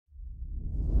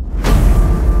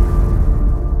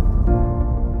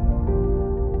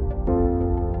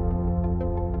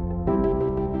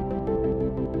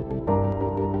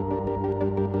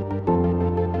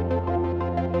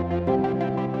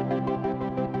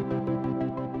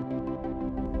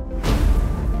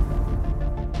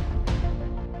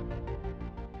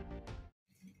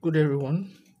Good everyone,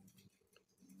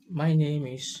 my name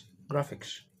is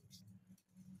Graphics.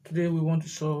 Today we want to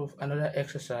solve another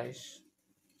exercise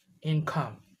in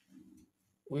CAM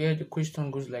where the question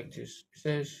goes like this. It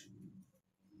says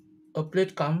a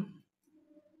plate CAM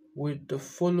with the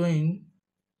following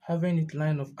having its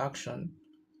line of action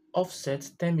offset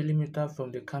 10 mm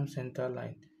from the CAM center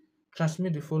line.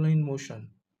 Transmit the following motion.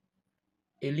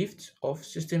 A lift of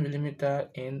 60 mm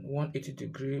in 180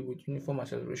 degree with uniform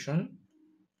acceleration,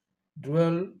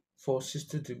 dwell for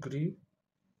 60 degree,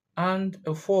 and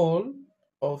a fall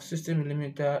of 60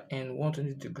 mm and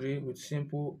 120 degree with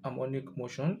simple harmonic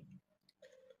motion.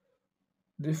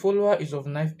 The follower is of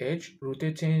knife edge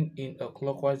rotating in a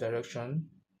clockwise direction.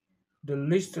 The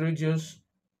least radius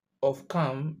of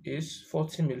cam is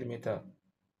 40 mm.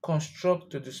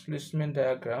 Construct the displacement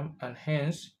diagram and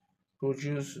hence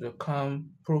produce the cam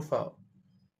profile.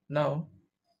 Now,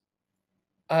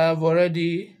 I have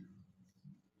already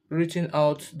written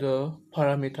out the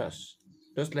parameters.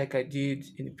 Just like I did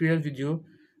in the previous video,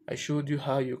 I showed you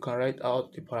how you can write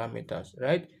out the parameters,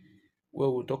 right? Where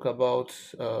we'll talk about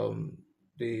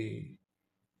the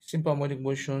simple harmonic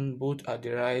motion both at the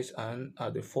rise and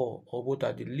at the fall, or both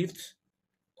at the lift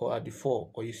or at the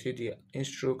fall, or you say the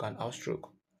in-stroke and outstroke.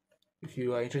 If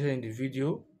you are interested in the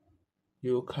video,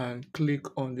 you can click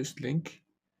on this link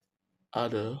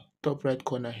at the top right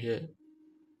corner here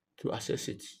to access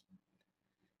it.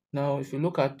 Now, if you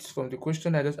look at from the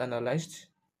question I just analyzed,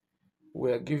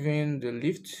 we are given the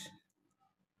lift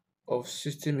of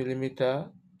 60 mm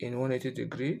in 180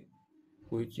 degree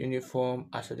with uniform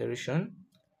acceleration.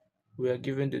 We are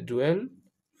given the dwell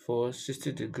for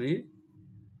 60 degree,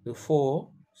 the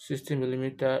fall 60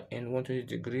 mm in 120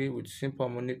 degree with simple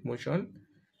harmonic motion.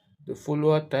 The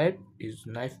follower type is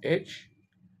knife edge.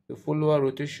 The follower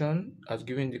rotation as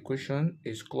given in the question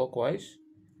is clockwise.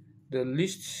 The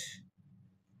least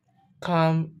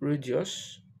cam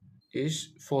radius is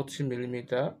 40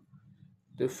 mm.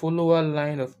 The follower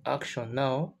line of action,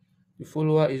 now the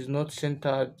follower is not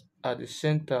centered at the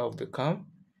center of the cam,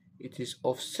 it is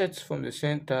offset from the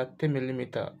center 10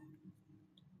 mm.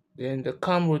 Then the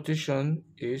cam rotation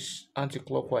is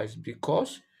anti-clockwise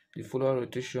because the follower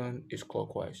rotation is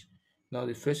clockwise. Now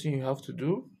the first thing you have to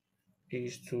do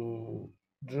is to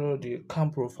draw the cam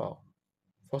profile.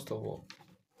 First of all,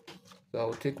 so I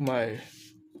will take my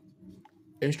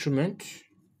instrument,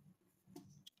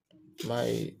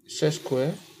 my set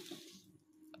square,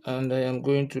 and I am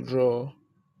going to draw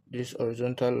this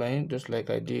horizontal line just like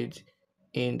I did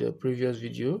in the previous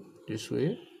video, this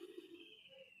way.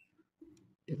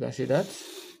 You can see that,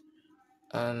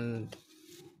 and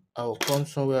I will come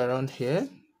somewhere around here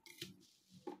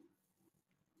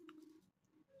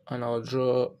and I'll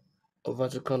draw a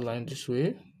vertical line this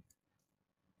way.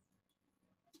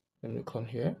 Let me come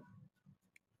here,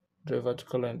 draw a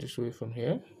vertical line this way from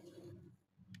here.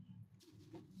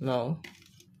 Now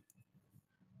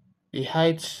the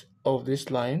height of this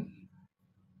line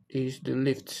is the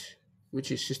lift,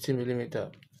 which is 60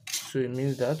 mm. So it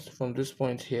means that from this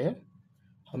point here,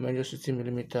 I measure 60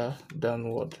 mm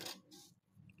downward.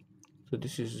 So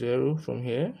this is 0 from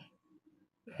here,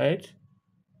 right,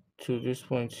 to this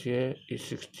point here is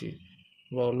 60.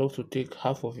 But I would love to take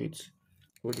half of it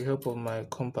with the help of my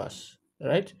compass,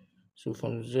 right? So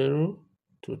from 0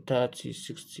 to 30 is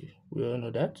 60. We all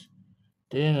know that.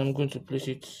 Then I'm going to place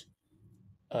it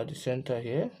at the center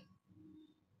here,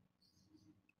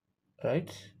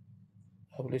 right?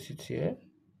 I'll place it here,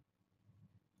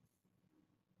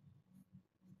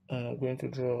 and I'm going to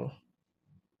draw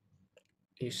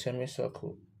a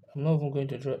semicircle. I'm not even going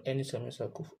to draw any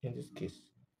semicircle in this case,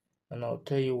 and I'll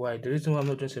tell you why. The reason why I'm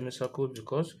not doing semicircle is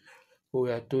because what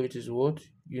we are told it is what?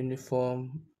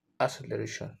 Uniform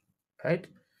acceleration, right?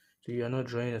 So you are not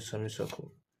drawing a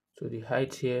semicircle. So the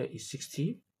height here is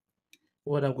 60.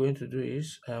 What I'm going to do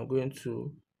is I am going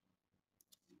to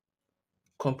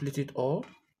complete it all,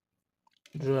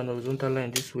 draw an horizontal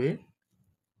line this way,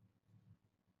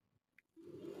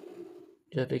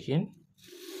 just taking,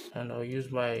 and I'll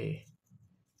use my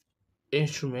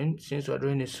instrument. Since we're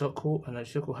drawing a circle and a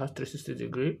circle has 360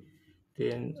 degree,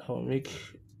 then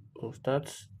I'll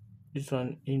start this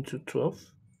one into 12,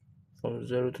 from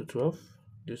 0 to 12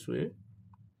 this way.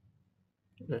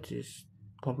 That is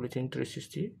completing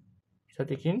 360. Start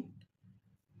taking.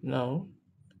 Now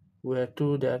we are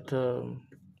told that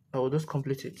I will just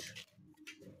complete it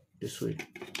this way.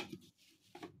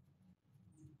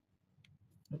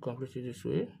 I'll complete it this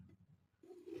way.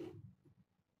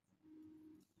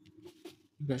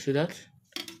 You can see that.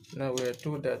 Now we are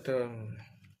told that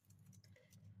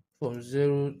from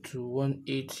 0 to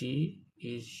 180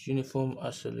 is uniform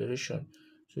acceleration.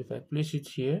 So if I place it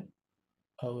here,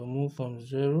 I will move from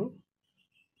 0.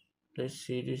 Let's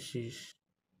say this is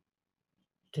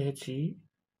 30,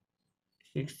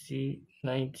 60,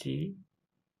 90,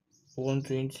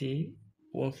 120,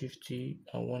 150,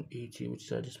 and 180, which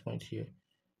is at this point here.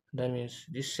 That means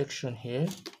this section here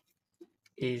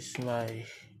is my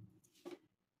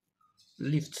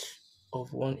lift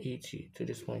of 180 to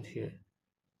this point here.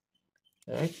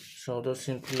 Right? So I'll just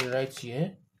simply write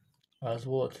here as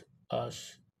what?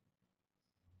 As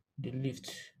the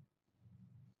lift.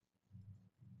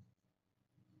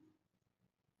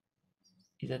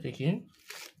 Is that again?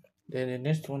 Then the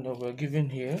next one that we're given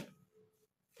here,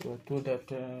 we're told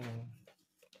that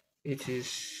it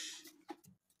is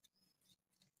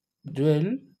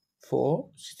dwell for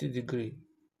 60 degree,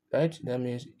 right? That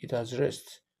means it has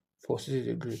rest for 60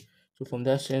 degree. So from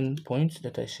that same point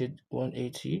that I said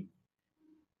 180,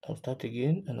 I'll start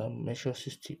again and I'll measure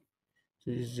 60.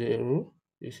 So this is 0,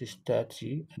 this is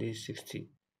 30, and this is 60.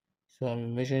 So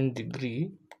I'm measuring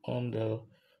degree on the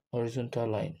horizontal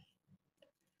line.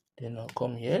 Then I'll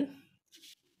come here,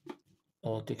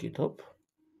 I'll take it up.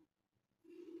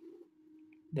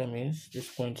 That means this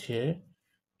point here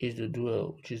is the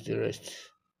dwell, which is the rest.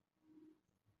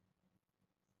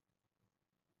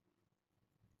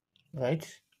 Right?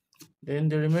 Then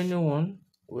the remaining one,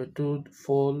 we're told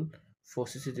fall for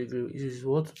 60 degrees. This is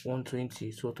what?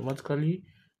 120. So automatically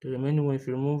the remaining one, if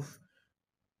you remove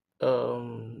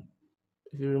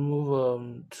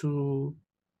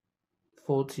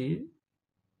 240,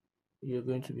 you're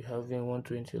going to be having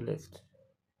 120 left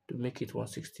to make it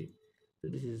 160. So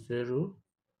this is 0,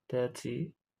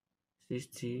 30,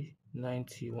 60,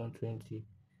 90, 120.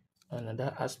 And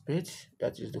another aspect,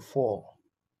 that is the fall.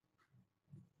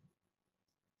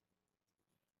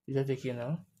 Is that okay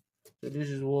now? So this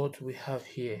is what we have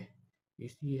here. You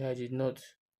see I did not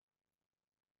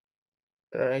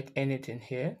write anything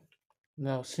here.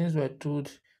 Now since we're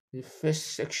told the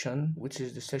first section, which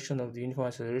is the section of the uniform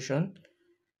acceleration,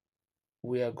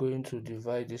 we are going to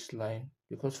divide this line,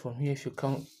 because from here, if you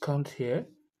count here,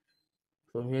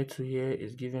 from here to here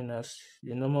is giving us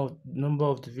the number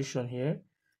of division here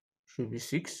should be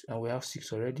 6, and we have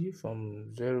 6 already,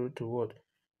 from 0 to what?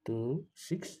 To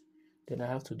 6. Then I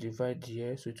have to divide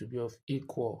here, so it will be of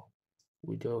equal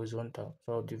with the horizontal.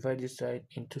 So I'll divide this side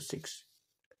into 6.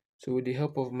 So with the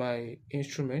help of my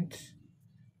instrument,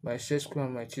 my set square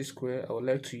and my t-square, I would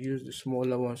like to use the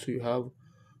smaller one so you have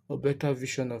a better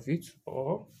vision of it,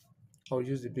 or I'll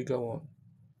use the bigger one.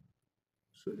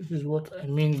 So this is what I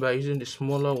mean by using the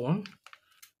smaller one.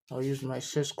 I'll use my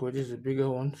set square. This is the bigger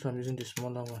one, so I'm using the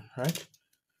smaller one, right?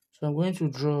 So I'm going to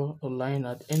draw a line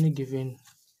at any given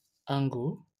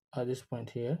angle at this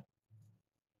point here.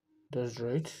 Just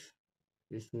draw it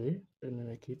this way. Let me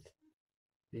make it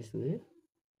this way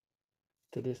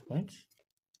to this point.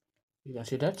 You can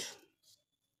see that.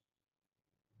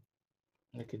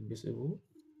 Make it visible.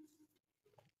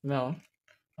 Now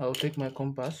I'll take my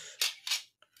compass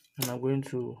and I'm going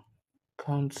to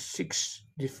count 6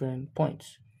 different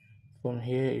points. From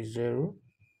here is 0,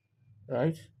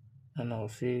 right? And I'll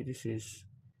say this is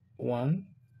 1.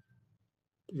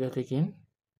 Is that again?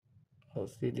 I'll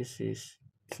say this is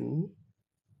 2,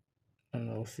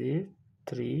 and I'll say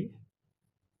 3.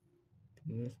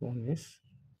 The next one is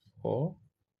 4,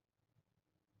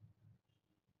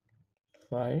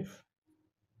 5,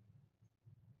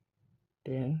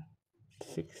 then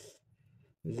 6.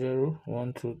 0,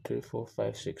 1, 2, 3, 4,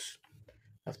 5, 6.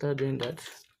 After doing that,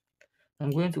 I'm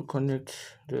going to connect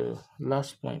the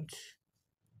last point,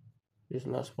 this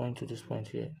last point to this point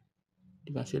here.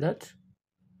 You can see that?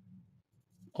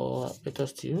 Or better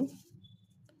still,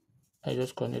 I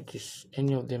just connect this,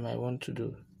 any of them I want to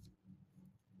do.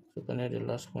 So connect the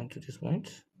last point to this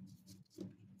point. You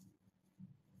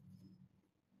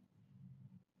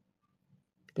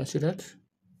can see that?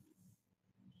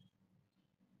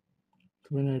 So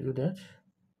when I do that,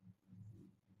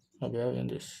 I'll be having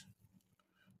this.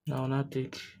 Now I'll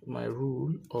take my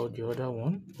rule, or the other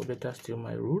one, or better still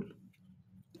my rule.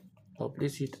 I'll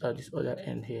place it at this other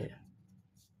end here.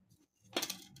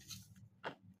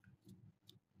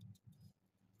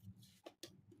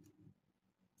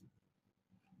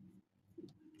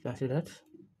 You can see that?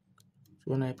 So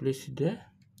when I place it there,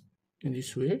 in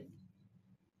this way,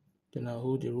 then I'll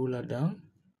hold the ruler down,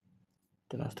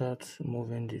 then I'll start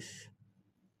moving this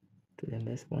to the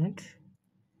next point.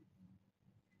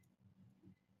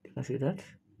 You can see that?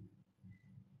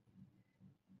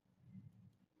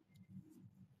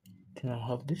 Then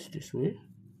I'll have this way,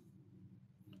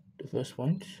 the first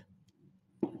point.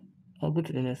 I'll go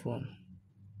to the next one,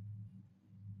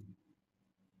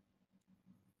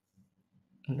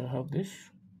 and I'll have this.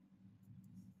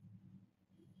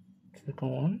 second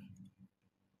one,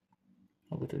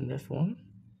 I'll go to the next one,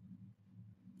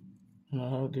 and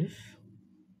I'll have this,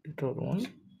 the third one,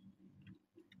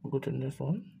 I'll go to the next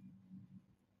one,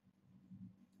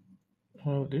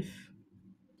 I'll have this,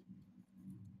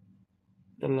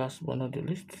 the last one on the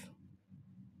list,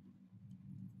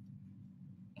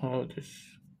 I'll have this.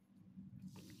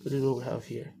 So this is what we have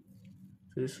here.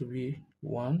 So this will be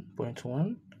 1.1,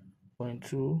 0.2,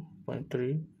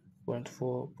 0.3,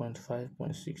 0.4, 0.5,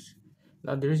 0.6.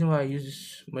 Now the reason why I use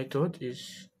this method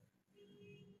is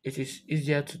it is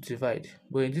easier to divide,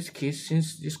 but in this case,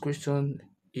 since this question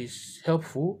is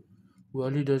helpful, we're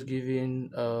only just giving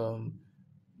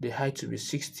the height to be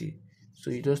 60. So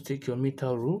you just take your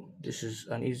meter rule. This is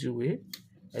an easy way.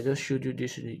 I just showed you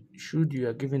this. Should you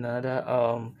are given another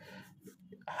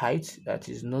height that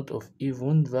is not of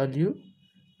even value,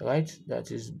 right,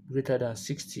 that is greater than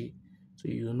 60, so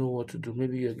you know what to do.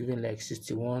 Maybe you're given like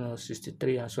 61 or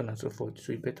 63 and so on and so forth,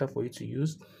 so it's better for you to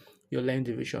use your line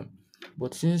division.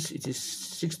 But since it is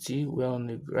 60, we're on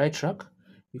the right track.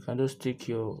 You can just take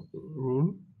your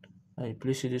rule and you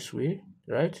place it this way,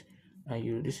 right,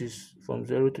 and this is from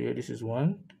 0 to here. This is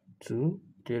 1, 2,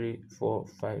 3, 4,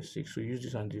 5, 6. So use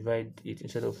this and divide it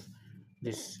instead of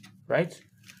this, right?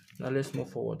 Now let's move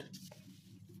forward.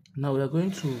 Now we are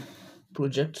going to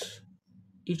project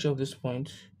each of these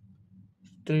points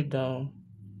straight down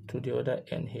to the other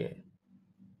end here.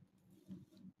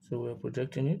 So we're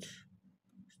projecting it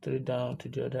straight down to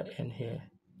the other end here.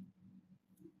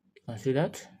 You can see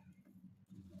that?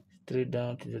 Straight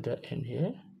down to the other end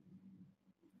here.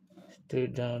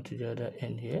 Straight down to the other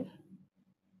end here.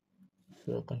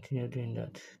 So I'll continue doing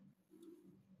that.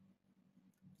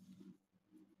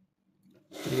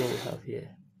 See what we have here.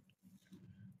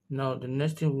 Now the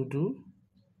next thing we'll do,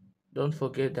 don't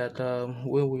forget that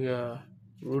when we are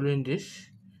ruling this,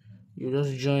 you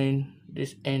just join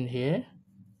this end here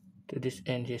to this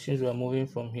end here. Since we are moving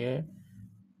from here,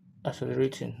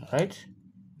 accelerating, right?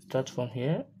 Start from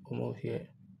here, we'll move here.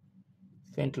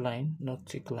 Faint line, not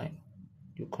thick line.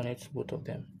 You connect both of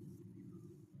them.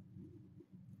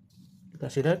 You can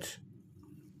see that?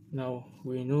 Now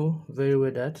we know very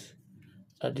well that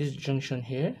at this junction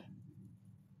here,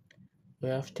 we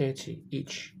have 30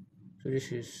 each. So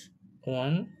this is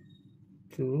 1,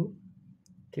 2,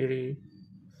 3,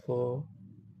 4,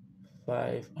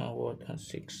 5, and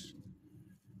 6.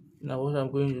 Now what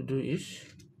I'm going to do is,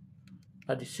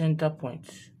 at the center point,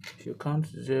 if you count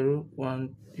 0,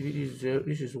 1, if it is 0,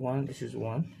 this is 1, this is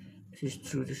 1, this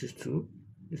is 2, this is 2,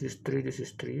 this is 3, this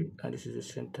is 3, and this is the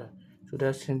center. So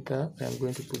that center, I am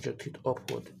going to project it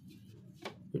upward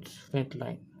with faint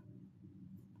line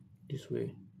this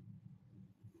way.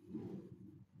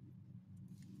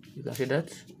 You can see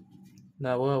that.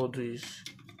 Now what I will do is,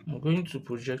 I'm going to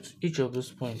project each of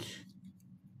those points,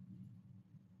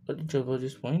 each of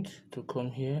these points to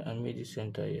come here and meet the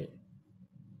center here.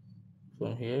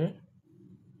 From here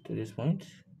to this point,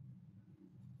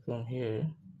 from here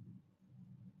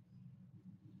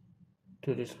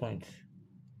to this point,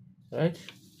 right?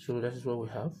 So that is what we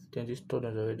have. Then this third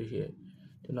one is already here.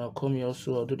 Then I'll come here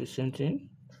also. I'll do the same thing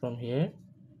from here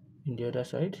in the other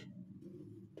side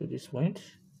to this point,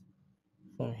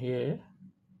 from here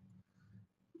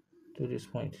to this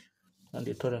point, and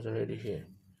the third one is already here.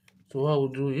 So what I will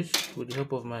do is, with the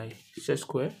help of my set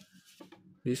square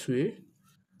this way,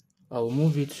 I will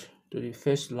move it to the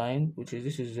first line, which is,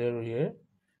 this is 0 here.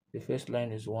 The first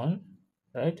line is 1,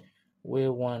 right,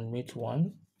 where 1 meets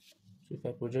 1. So if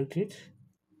I project it,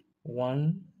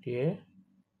 1 here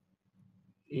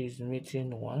is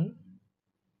meeting 1,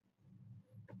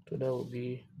 so that will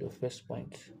be the first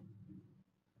point.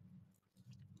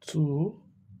 2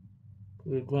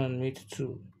 will go and meet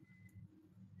 2.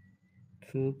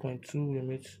 2.2 will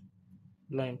meet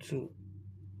line 2,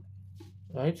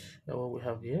 right? That's what we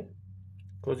have here,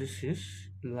 because this is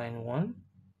line 1,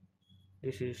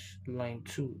 this is line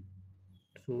 2.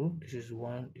 So this is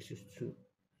 1, this is 2.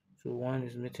 So 1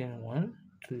 is meeting 1,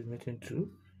 2 is meeting 2.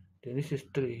 Then this is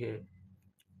 3 here.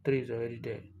 3 is already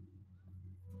there,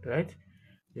 right?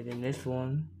 Then the next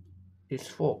one is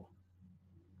 4.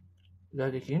 Is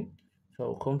that again? So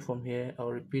I'll come from here,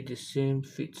 I'll repeat the same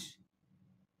feat,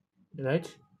 right?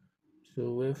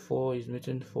 So where 4 is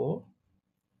meeting 4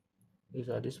 is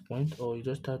at this point, or you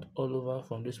just start all over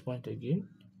from this point again,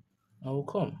 I will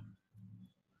come.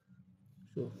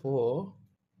 So 4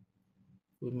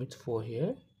 will meet 4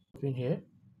 here, in here,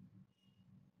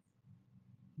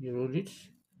 you roll it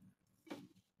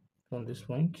from this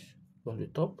point, from the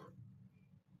top,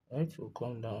 right? We'll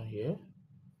come down here,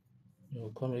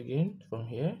 we'll come again from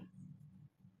here,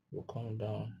 we'll come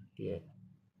down here.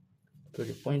 So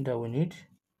the point that we need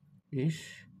this,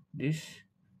 this.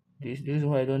 The reason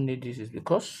why I don't need this is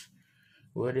because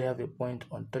we already have a point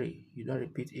on 3. You don't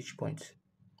repeat each point,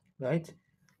 right?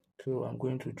 So I'm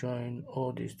going to join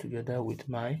all this together with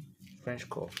my French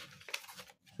curve.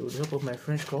 So with the help of my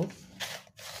French curve,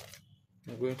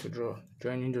 I'm going to draw,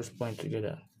 joining those points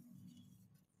together.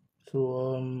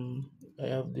 So I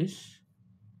have this.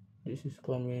 This is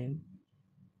coming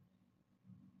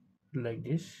like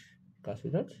this. You can see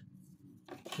that.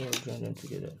 So I'll join them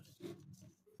together.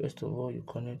 First of all, you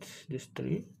connect these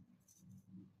 3.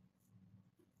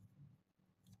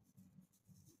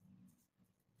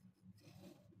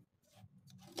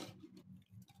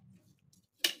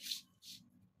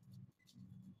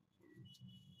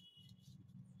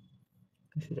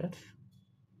 You see that?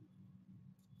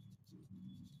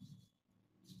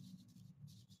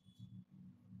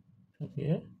 So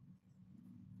here,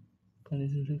 can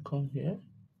easily come here.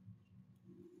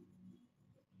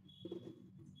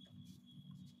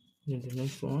 Then the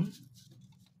next one.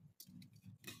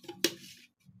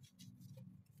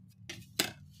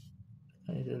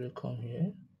 Can easily come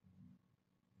here.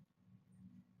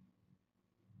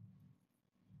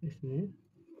 This way.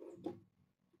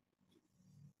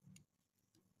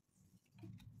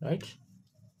 Right? You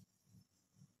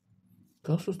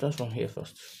can also start from here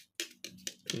first.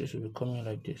 So this will be coming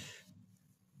like this.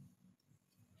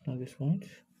 On this point.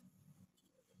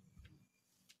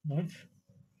 Right?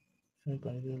 So you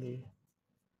can easily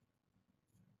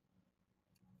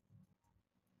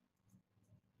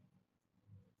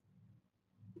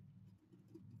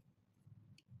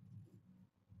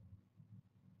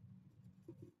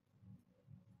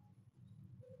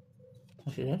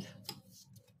see that?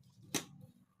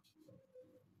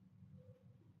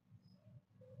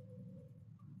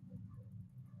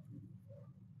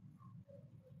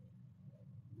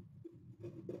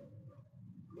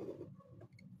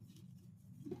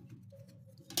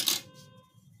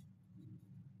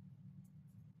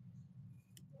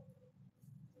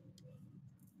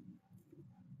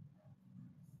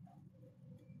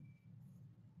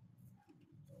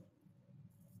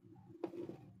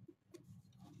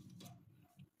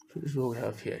 So this is what we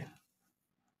have here.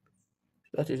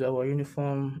 That is our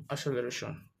uniform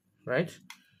acceleration, right?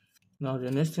 Now the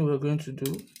next thing we're going to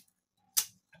do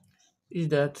is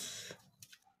that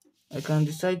I can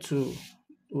decide to,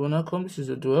 we will now come, this is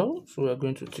a dwell, so we're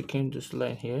going to take in this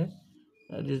line here,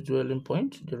 this dwelling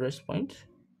point, the rest point,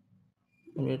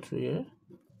 from here to here.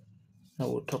 Now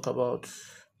we'll talk about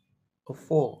a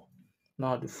fall.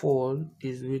 Now the fall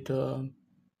is with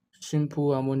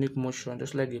simple harmonic motion,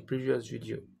 just like the previous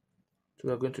video. So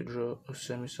we are going to draw a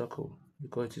semicircle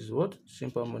because it is what?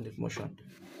 Simple harmonic motion.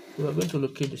 So we are going to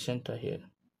locate the center here.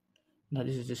 Now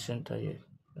this is the center here,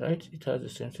 right? It has the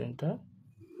same center.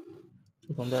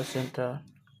 So from that center,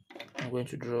 I'm going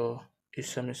to draw a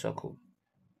semicircle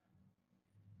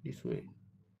this way.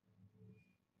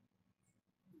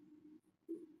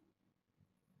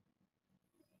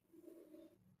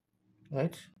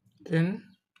 Right? Then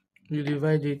you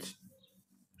divide it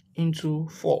into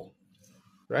 4.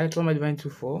 Right? What am I dividing into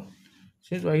 4?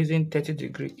 Since we're using 30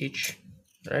 degrees each,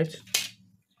 right?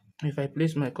 If I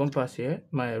place my compass here,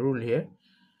 my rule here,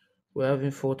 we're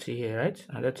having 40 here, right?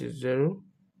 And that is 0,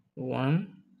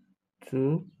 1,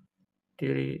 2,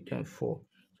 3, then 4.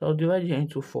 So I'll divide it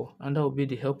into 4, and that will be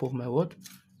the help of my what?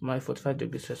 My 45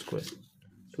 degrees set square. So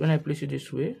when I place it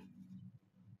this way,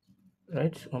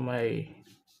 right, on my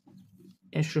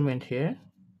instrument here,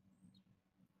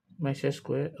 my set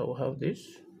square, I will have this.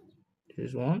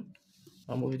 This is 1.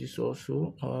 I'll move this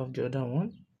also. I'll have the other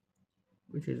one,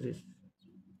 which is this.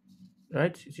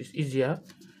 Right? It is easier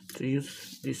to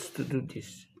use this to do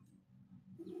this.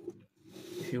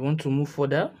 If you want to move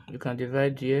further, you can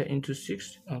divide here into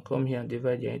 6 and come here and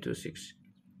divide here into 6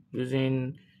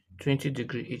 using 20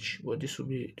 degrees each. But this will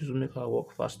make our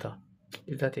work faster.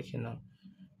 Is that taking now?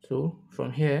 So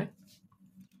from here,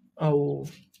 I will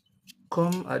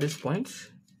come at this point.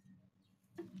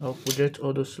 I'll project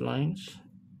all those lines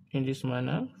in this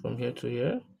manner from here to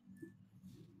here,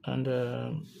 and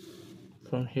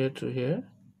from here to here.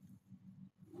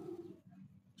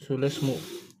 So let's move.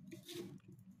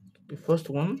 The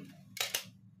first one.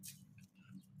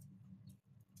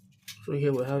 So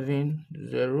here we're having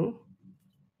 0,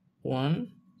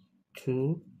 1,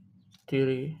 2,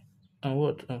 3, and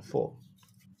what? And 4.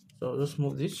 So let's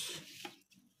move this.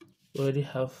 We already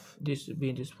have this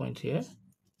being this point here.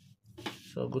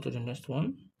 So I'll go to the next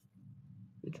one,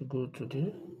 which will go to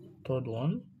the third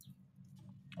one.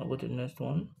 I'll go to the next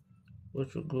one,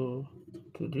 which will go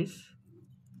to this.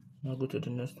 I'll go to the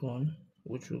next one,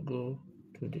 which will go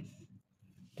to this.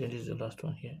 Then this is the last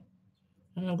one here.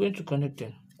 And I'm going to connect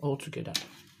them. all together.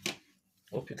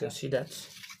 Hope you can see that.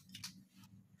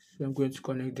 So I'm going to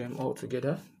connect them all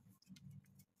together.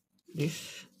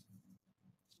 This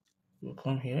will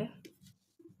come here.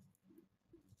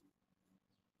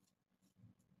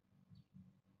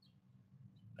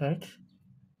 Right?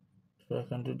 So I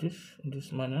can do this in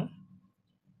this manner.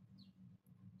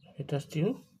 Better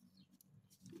still,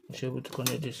 I should be able to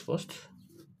connect this first,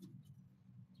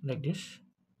 like this.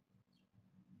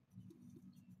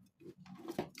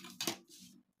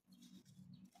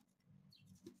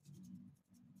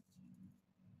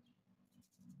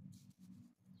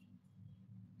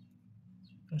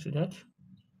 You see that?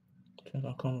 So I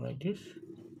can come like this.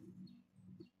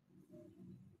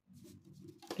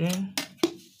 Then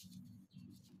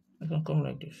I can come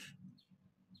like this.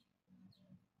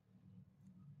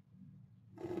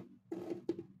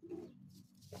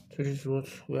 So this is what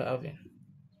we're having.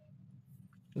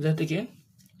 Is that again?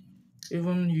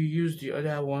 Even you use the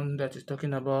other one that is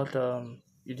talking about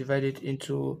you divide it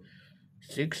into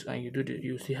 6 and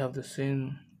you still have the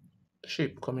same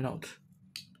shape coming out,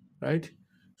 right?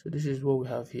 So this is what we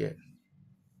have here.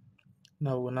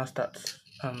 Now we'll now start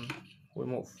and we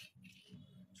move.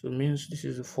 So it means this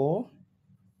is the 4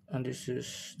 and this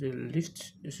is the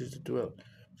lift, this is the dwell.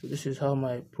 So this is how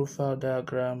my profile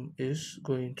diagram is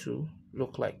going to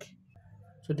look like.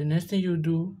 So the next thing you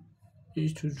do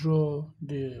is to draw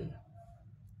the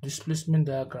displacement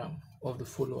diagram of the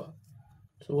follower.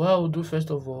 So what I will do first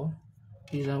of all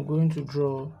is I'm going to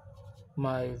draw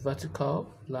my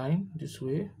vertical line this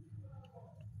way.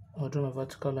 I'll draw my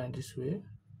vertical line this way.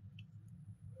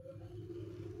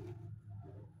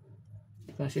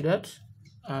 You can see that.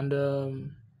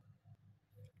 And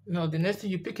now the next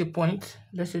thing, you pick a point.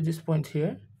 Let's say this point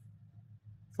here.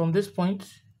 From this point,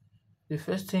 the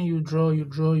first thing you draw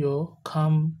your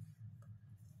cam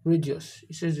radius.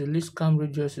 It says the least cam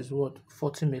radius is what?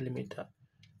 40 millimeter.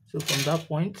 So from that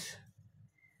point,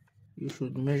 you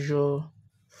should measure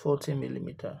 40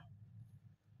 millimeter.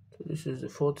 So this is the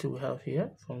 40 we have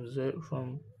here from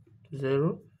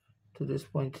zero to this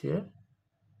point here,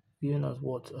 given as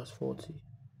what? As 40.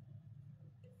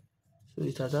 So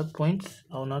it's at that point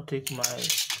I'll now take my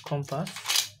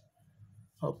compass.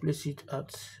 I'll place it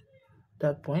at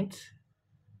that point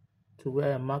to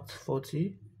where I marked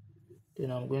 40.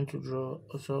 Then I'm going to draw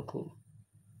a circle.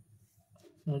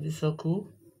 Now this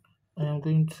circle, I am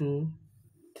going to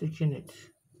take in it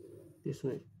this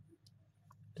way.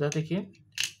 Is that taken?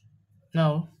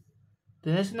 Now,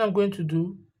 the next thing I'm going to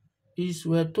do is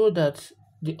we're told that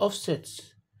the offset,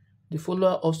 the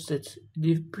follower offset,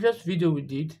 the previous video we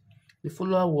did, the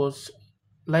follower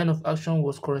line of action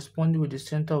was corresponding with the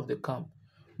center of the cam.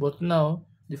 But now,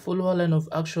 the follower line of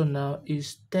action now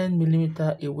is 10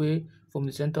 millimeter away from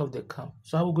the center of the cam.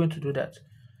 So how are we going to do that?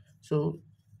 So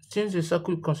since the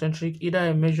circle is concentric, either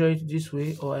I measure it this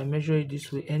way or I measure it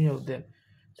this way, any of them.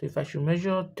 So if I should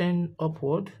measure 10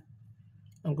 upward,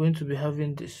 I'm going to be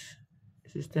having this.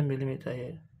 This is 10 millimeter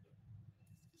here,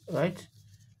 right?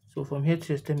 So from here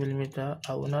to 10 millimeter,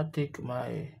 I will now take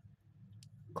my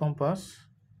compass,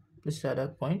 place it at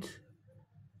that point.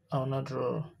 I will now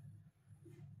draw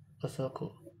a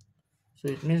circle. So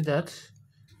it means that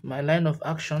my line of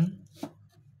action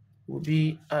will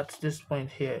be at this point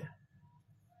here.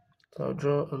 So I'll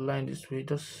draw a line this way,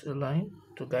 just a line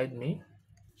to guide me.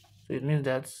 So it means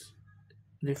that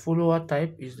the follower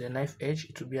type is the knife edge.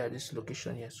 It will be at this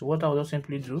location here. So what I'll just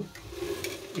simply do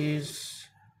is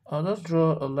I'll just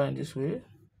draw a line this way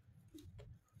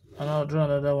and I'll draw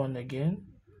another one again,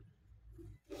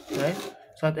 right?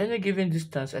 So at any given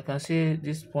distance, I can say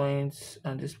this point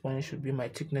and this point should be my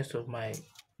thickness of my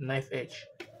knife edge.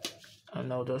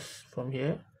 And I'll just from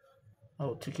here,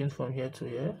 I'll take in from here to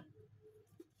here.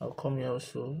 I'll come here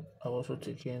also. I'll also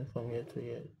take in from here to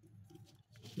here.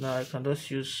 Now I can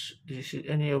just use this,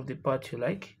 any of the parts you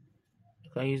like.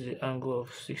 You can use the angle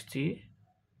of 60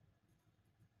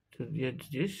 to get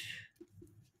this,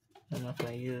 and I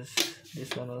can use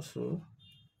this one also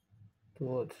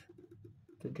to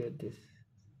get this.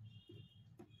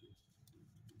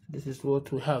 This is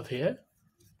what we have here,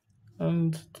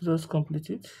 and to just complete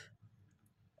it,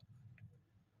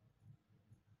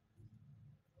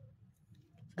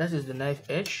 that is the knife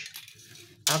edge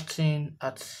acting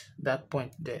at that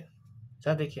point there. Is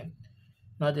that okay?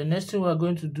 Now the next thing we are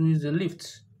going to do is the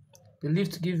lift. The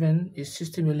lift given is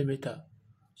 60 millimeter.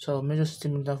 So I'll measure 60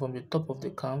 millimeter from the top of the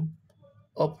cam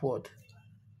upward.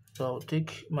 So I'll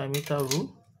take my meter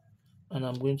rule and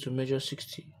I'm going to measure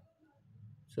 60.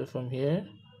 So from here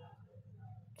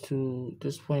to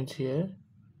this point here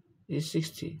is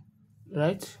 60,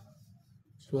 right?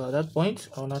 So at that point,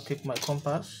 I'll now take my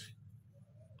compass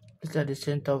look at the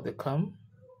center of the cam,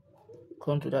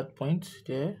 come to that point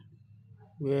there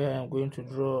where I'm going to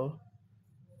draw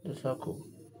the circle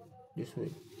this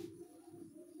way.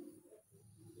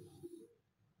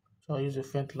 So I'll use a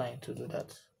front line to do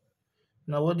that.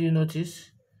 Now what do you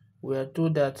notice? We are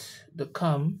told that the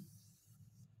cam,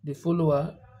 the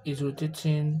follower, is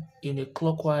rotating in a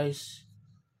clockwise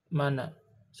manner.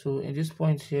 So in this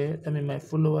point here, that means my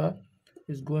follower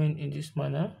is going in this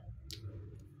manner,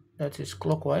 that is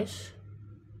clockwise.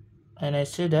 And I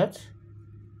say that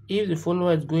if the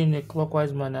follower is going in a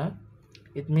clockwise manner,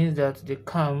 it means that the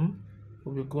cam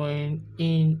will be going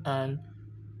in an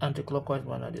anti-clockwise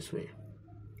manner this way.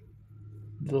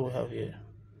 That's what we have here.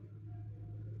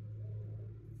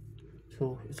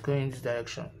 So it's going in this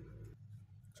direction.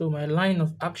 So my line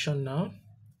of action now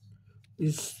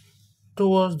is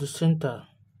towards the center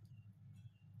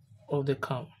of the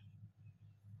cam.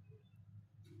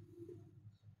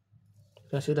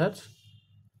 Can you see that?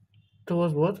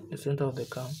 Towards what? The center of the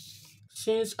cam.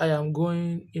 Since I am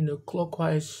going in a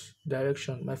clockwise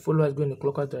direction, my follower is going in a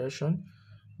clockwise direction,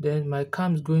 then my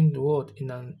cam is going in what? In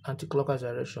an anti-clockwise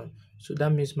direction. So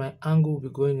that means my angle will be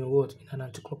going in what? In an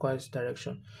anti-clockwise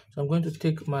direction. So I'm going to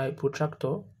take my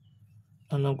protractor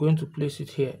and I'm going to place it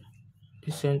here,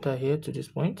 the center here to this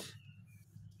point.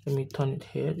 Let me turn it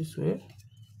here this way.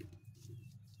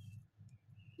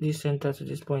 This center to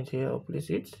this point here, I'll place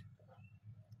it.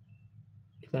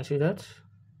 You can see that.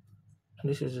 And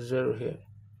this is a 0 here.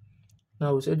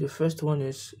 Now we said the first one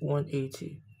is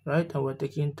 180, right? And we're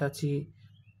taking 30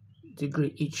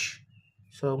 degree each.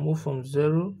 So I'll move from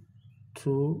 0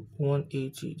 to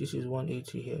 180. This is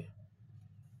 180 here.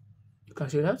 You can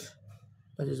see that?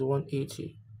 That is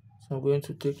 180. So I'm going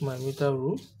to take my meter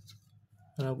rule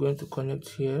and I'm going to connect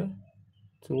here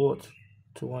to what?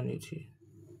 To 180.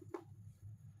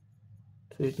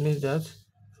 So it means that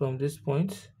from this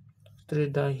point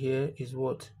straight down here is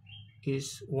what?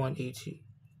 Is 180.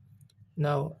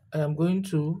 Now I am going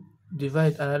to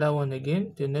divide another one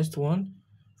again, the next one,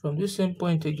 from this same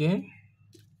point again,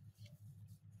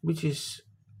 which is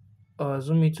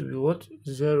assume it to be what?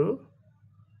 0.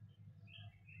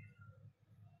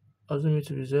 Assume it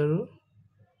to be 0.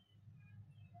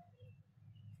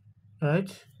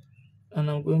 Right? And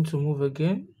I'm going to move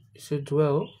again. It said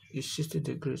dwell is 60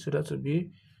 degrees. So that will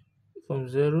be from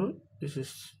 0. This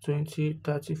is 20,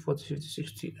 30, 40, 50,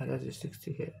 60. And that is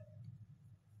 60 here.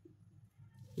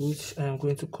 Which I am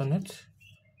going to connect.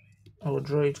 I will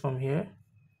draw it from here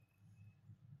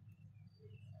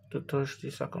to touch the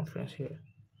circumference here.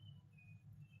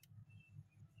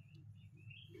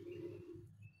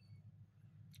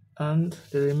 And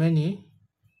the remaining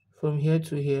from here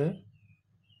to here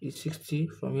is 60,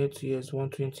 from here to here is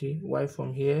 120, while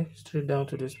from here straight down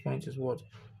to this point is what?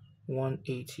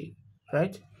 180,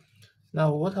 right?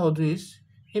 Now what I'll do is,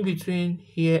 in between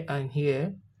here and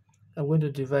here, I'm going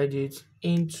to divide it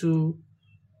into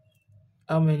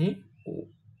how many?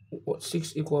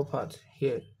 6 equal parts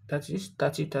here. That is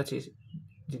 30, 30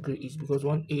 degree each, because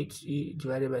 180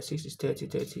 divided by 6 is 30,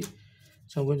 30.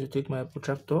 So I'm going to take my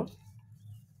protractor.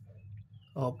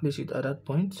 I'll place it at that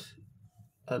point,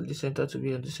 at the center to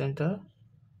be at the center.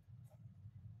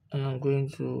 And I'm going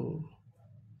to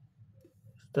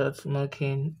start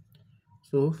marking.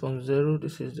 So from 0,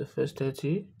 this is the first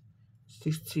 30.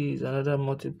 60 is another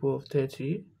multiple of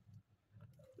 30.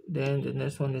 Then the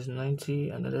next one is 90,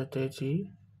 another 30.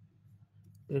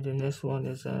 Then the next one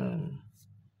is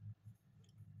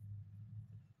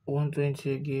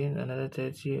 120 again, another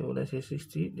 30, or let's say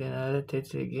 60. Then another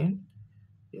 30 again.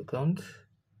 You count.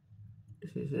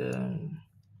 This is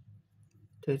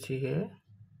 30 here.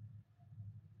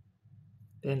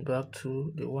 Then back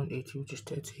to the 180, which is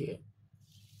 30 here.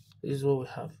 This is what we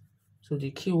have. So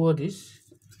the keyword is,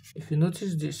 if you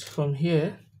notice this from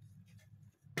here,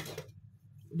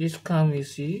 this cam you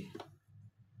see,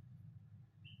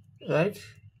 right,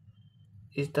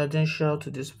 is tangential to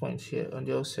this point here on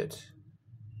the offset.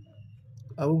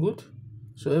 Are we good?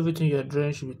 So everything you are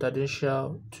drawing should be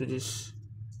tangential to this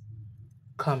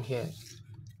cam here.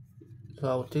 So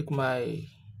I'll take my,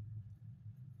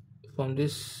 from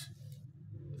this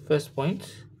first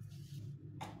point,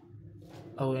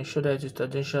 I will ensure that it is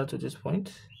tangential to this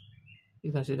point.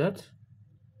 You can see that.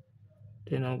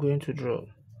 Then I'm going to draw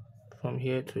from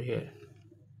here to here,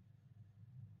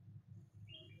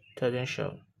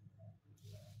 tangential.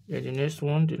 Then the next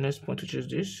one, the next point, which is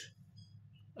this,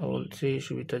 I will say it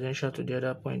should be tangential to the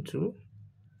other point too,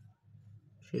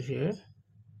 which is here.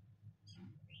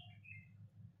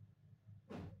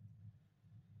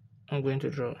 I'm going to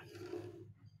draw.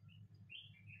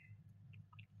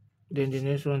 Then the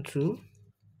next one too,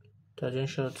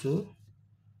 tangential to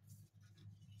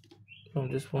From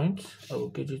this point, I will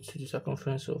gauge it to the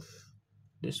circumference of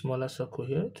the smaller circle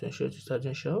here to ensure it is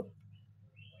tangential.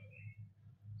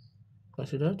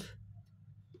 Consider that.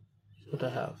 That's what I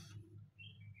have.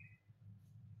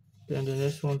 Then the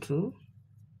next one too,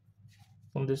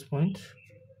 from this point,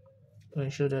 to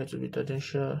ensure that it will be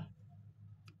tangential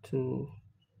to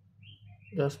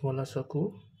that smaller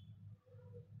circle.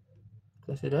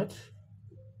 Consider that.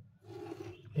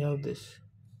 We have this.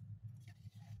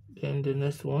 Then the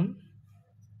next one,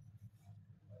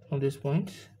 from this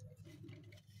point,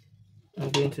 I'm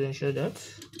going to ensure that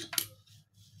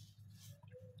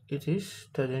it is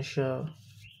tangential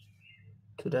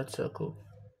to that circle.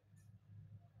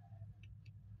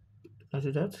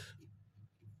 Consider that.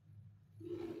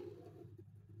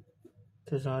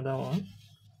 There's another one.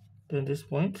 Then this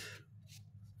point,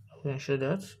 I will ensure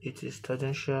that it is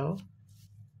tangential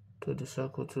to the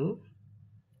circle too.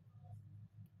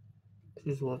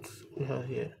 This is what we have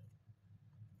here,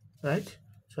 right?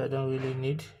 So I don't really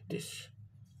need this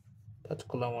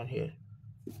particular one here.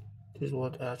 This is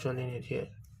what I actually need here.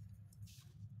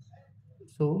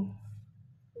 So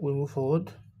we move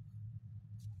forward,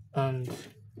 and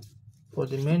for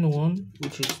the main one,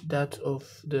 which is that of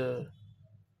the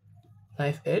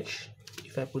knife edge,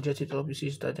 if I project it up, you see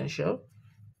it's tangential.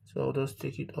 So I'll just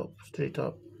take it up, straight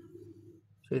up.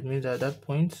 So it means that that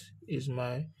point is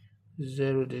my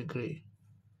 0 degree.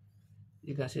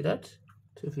 You can see that.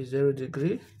 So if it's 0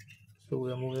 degree, so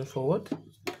we are moving forward.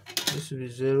 This will be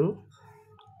 0,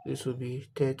 this will be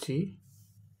 30,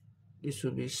 this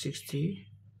will be 60,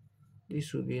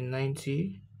 this will be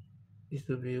 90, this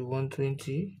will be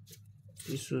 120,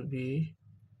 this will be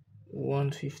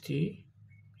 150,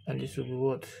 and this will be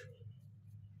what?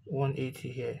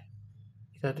 180 here.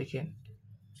 Is that taken?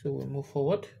 So we'll move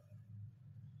forward.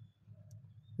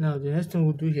 Now the next thing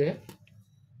we'll do here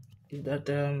is that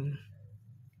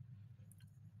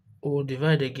we'll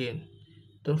divide again.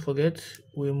 Don't forget,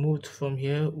 we moved from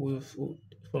here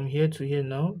from here to here.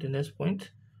 Now the next point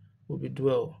will be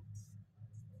dwell,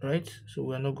 right? So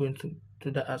we're not going to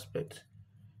do that aspect.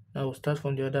 Now we'll start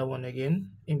from the other one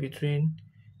again. In between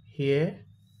here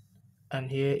and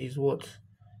here is what?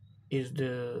 Is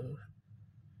the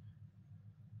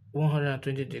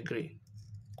 120 degree,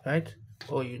 right?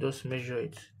 Or you just measure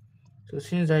it. So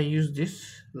since I use this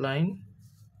line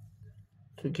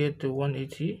to get the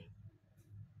 180,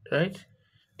 right?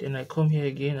 Then I come here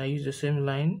again, I use the same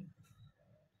line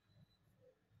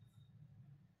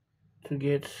to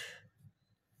get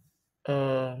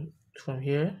from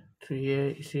here to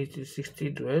here. You see it is 60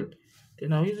 dwell.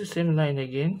 Then I'll use the same line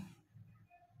again.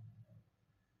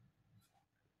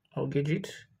 I'll gauge it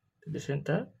to the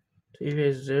center. So if here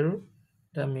is 0,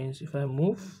 that means if I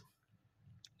move,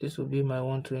 this will be my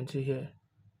 120 here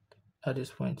at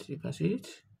this point. You can see it.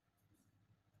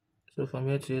 So from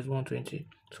here to here is 120.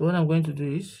 So what I'm going to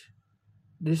do is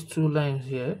these two lines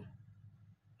here,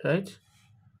 right?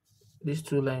 These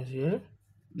two lines here,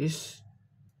 this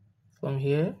from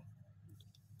here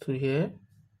to here,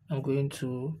 I'm going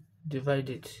to divide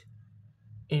it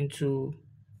into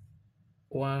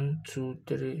 1, 2,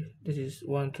 3. This is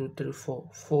 1, 2, 3, 4.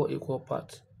 4 equal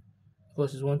parts.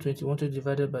 Because it's 120. 120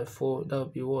 divided by 4, that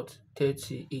would be what?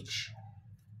 30 each.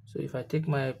 So if I take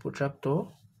my protractor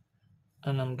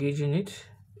and I'm gauging it,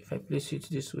 if I place it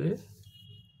this way,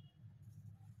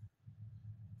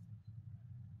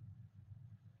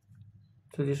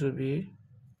 so this will be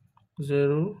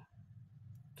 0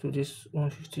 to this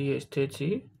 150 here is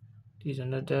 30. This is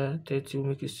another 30, will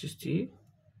make it 60.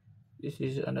 This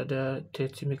is another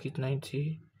 30, make it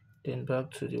 90. Then back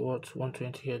to the what?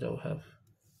 120 here that we have.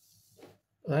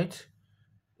 Right?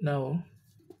 Now,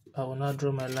 I will now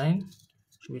draw my line.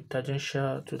 Should be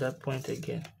tangential to that point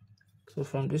again. So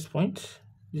from this point,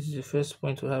 this is the first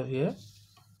point we have here.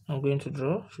 I'm going to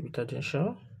draw, should be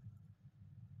tangential.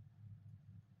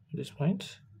 This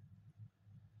point,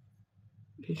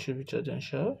 it should be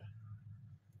tangential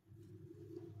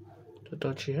to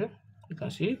touch here. You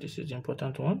can see this is the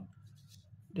important one.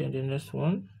 Then the next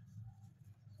one,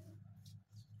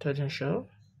 tangential.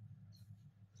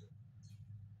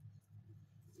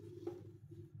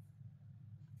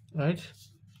 Right?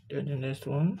 Then the next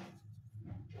one,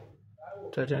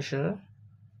 tangential.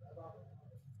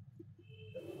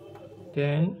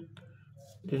 Then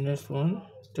the next one,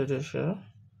 tangential.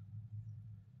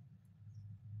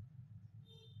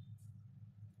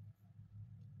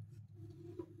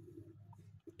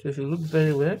 So if you look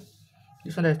very well,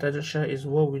 this one that is tangential is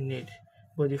what we need.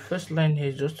 But the first line here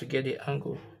is just to get the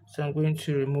angle. So I'm going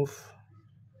to remove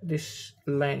this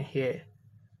line here.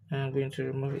 And I'm going to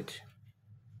remove it.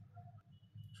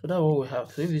 So that's what we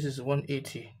have. So if this is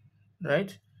 180,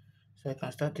 right? So I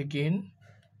can start again.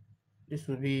 This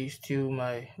will be still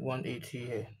my 180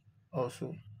 here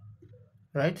also,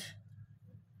 right?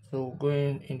 So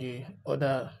going in the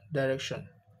other direction.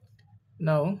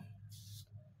 Now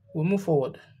we'll move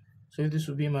forward. So if this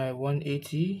will be my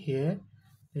 180 here,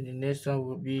 then the next one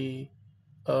will be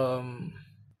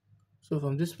so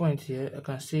from this point here I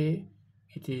can say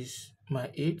it is my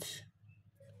 8,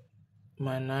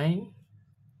 my 9,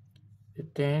 the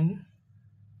 10,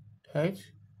 right,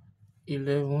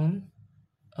 11,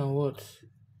 and what,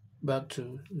 back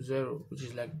to 0, which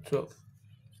is like 12.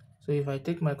 So if I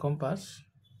take my compass,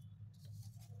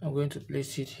 I'm going to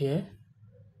place it here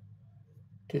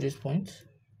to this point,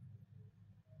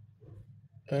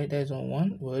 right? That is on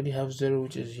 1. We already have 0,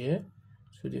 which is here.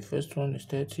 So the first one is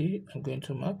 30. I'm going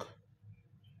to mark.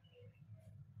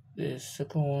 The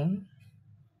second one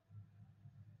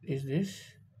is this,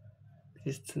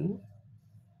 which is 2.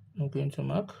 I'm going to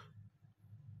mark.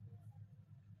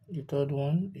 The third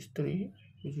one is 3,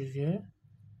 which is here.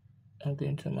 I'm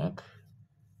going to mark.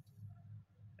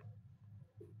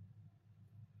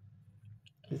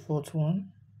 The fourth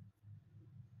one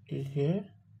is here,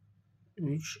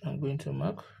 which I'm going to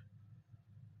mark.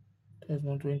 That's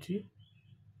 120.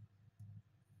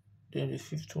 Then the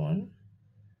fifth one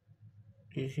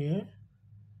is here,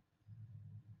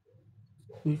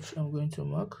 which I'm going to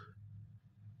mark.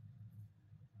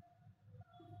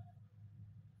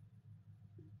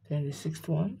 Then the sixth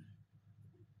one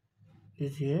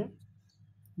is here,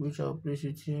 which I'll place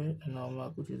it here, and I'll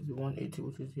mark, which is the 180,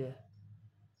 which is here.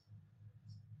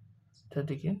 That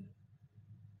again.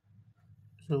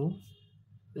 So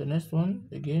the next one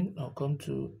again, I'll come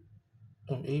to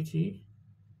 80,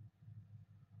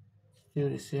 still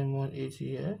the same 180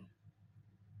 here,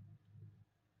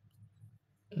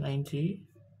 90,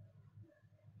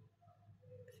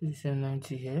 still the same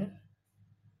 90 here,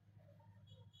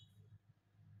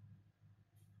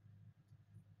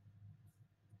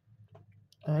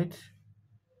 right?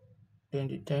 Then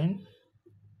the 10,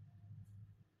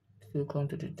 still come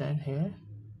to the 10 here,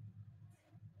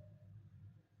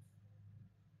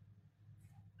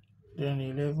 then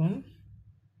 11,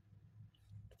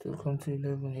 still come to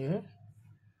 11 here,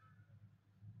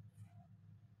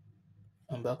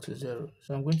 and back to 0.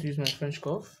 So I'm going to use my French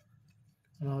curve,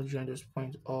 and I'll join this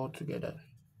point all together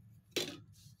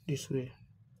this way.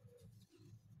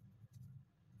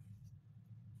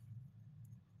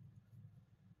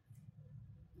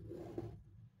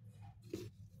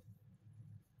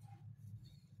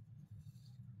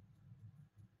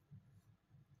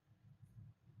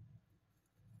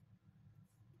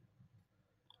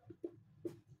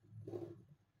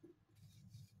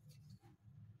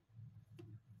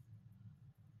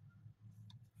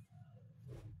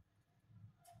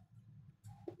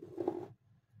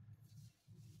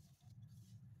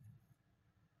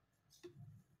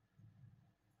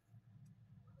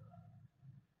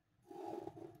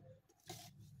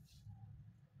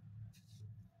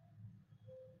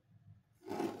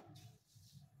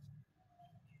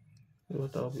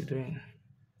 What I'll be doing.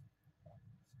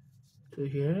 So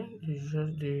here is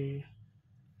just the,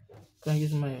 can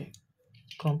use my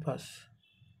compass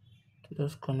to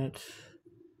just connect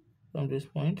from this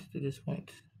point to this point,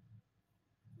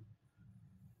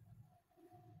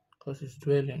 because it's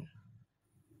dwelling.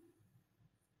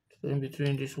 So in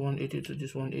between this 180 to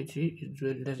this 180 is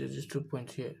dwelling. That is these 2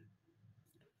 points here.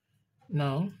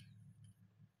 Now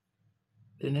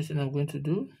the next thing I'm going to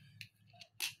do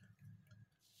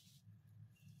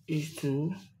is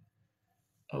to,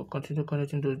 I'll continue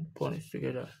connecting those points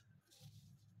together.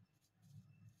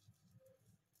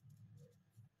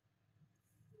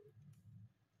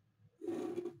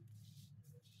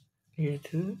 Here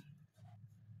too.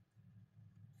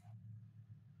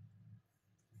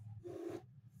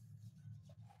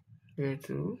 Here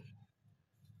too.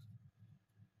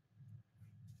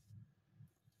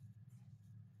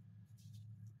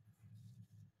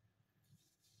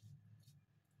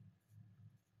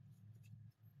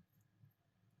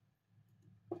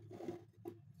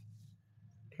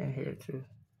 And here too.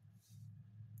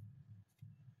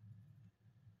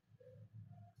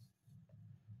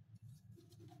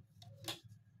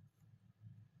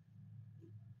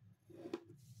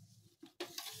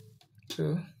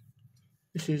 So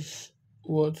this is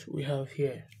what we have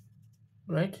here,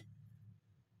 right?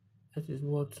 That is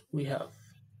what we have.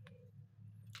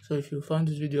 So if you found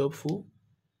this video helpful,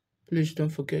 please don't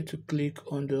forget to click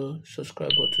on the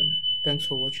subscribe button. Thanks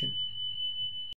for watching.